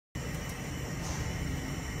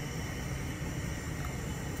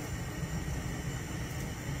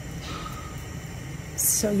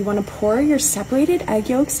So you want to pour your separated egg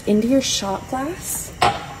yolks into your shot glass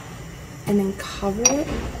and then cover it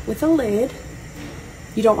with a lid.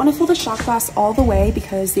 You don't want to fill the shot glass all the way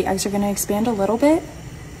because the eggs are going to expand a little bit.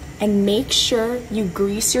 And make sure you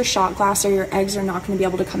grease your shot glass or your eggs are not going to be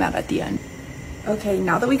able to come out at the end. Okay,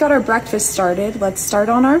 now that we got our breakfast started, let's start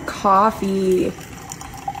on our coffee.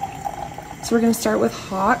 So we're going to start with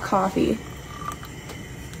hot coffee.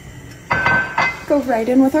 Go right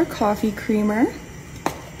in with our coffee creamer.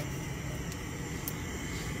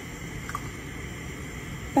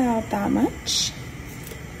 About that much.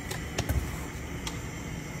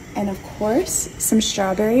 And of course, some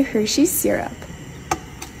strawberry Hershey syrup.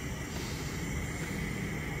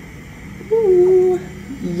 Ooh,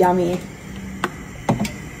 yummy.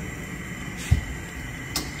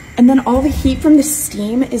 And then all the heat from the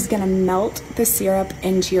steam is gonna melt the syrup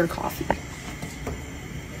into your coffee.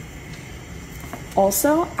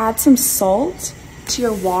 Also, add some salt to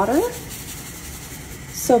your water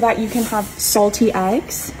so that you can have salty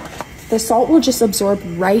eggs. The salt will just absorb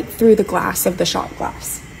right through the glass of the shot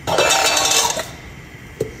glass.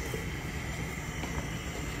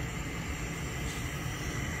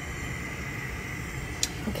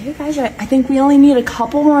 Okay guys, I think we only need a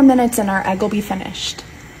couple more minutes and our egg will be finished.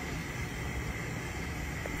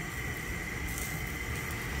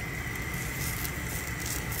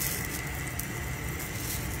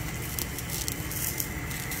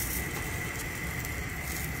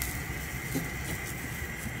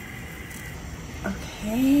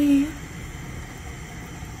 Okay,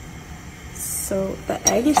 so the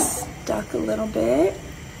egg is stuck a little bit.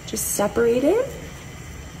 Just separate it,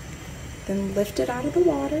 then lift it out of the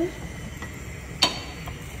water.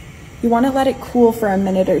 You want to let it cool for a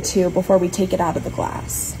minute or two before we take it out of the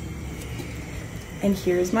glass. And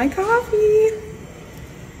here's my coffee.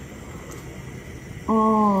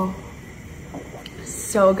 Oh,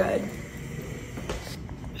 so good.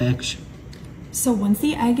 Action. So once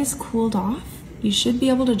the egg is cooled off, you should be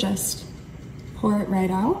able to just pour it right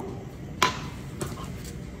out.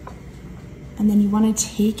 And then you want to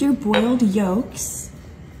take your boiled yolks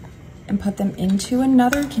and put them into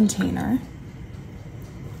another container,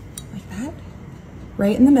 like that,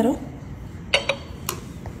 right in the middle.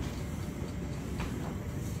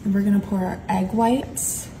 And we're gonna pour our egg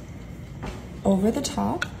whites over the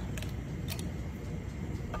top.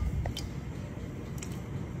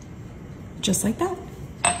 Just like that.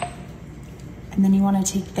 And then you want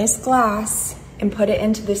to take this glass and put it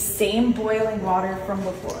into the same boiling water from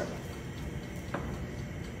before.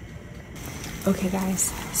 Okay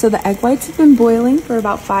guys, so the egg whites have been boiling for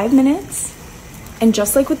about 5 minutes. And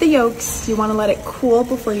just like with the yolks, you want to let it cool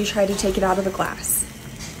before you try to take it out of the glass.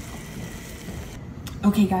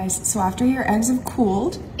 Okay guys, so after your eggs have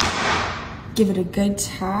cooled, give it a good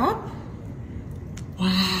tap.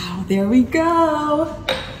 Wow, there we go.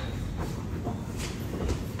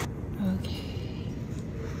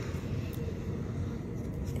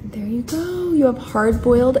 There you go, you have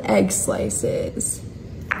hard-boiled egg slices.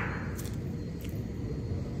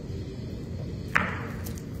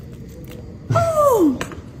 Oh!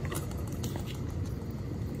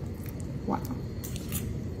 Wow.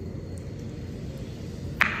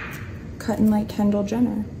 Cutting like Kendall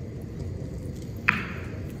Jenner.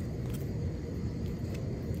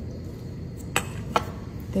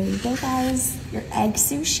 There you go guys, your egg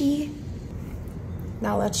sushi.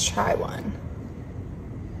 Now let's try one.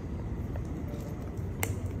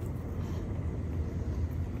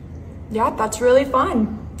 Yeah, that's really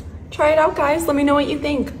fun. Try it out, guys. Let me know what you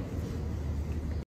think.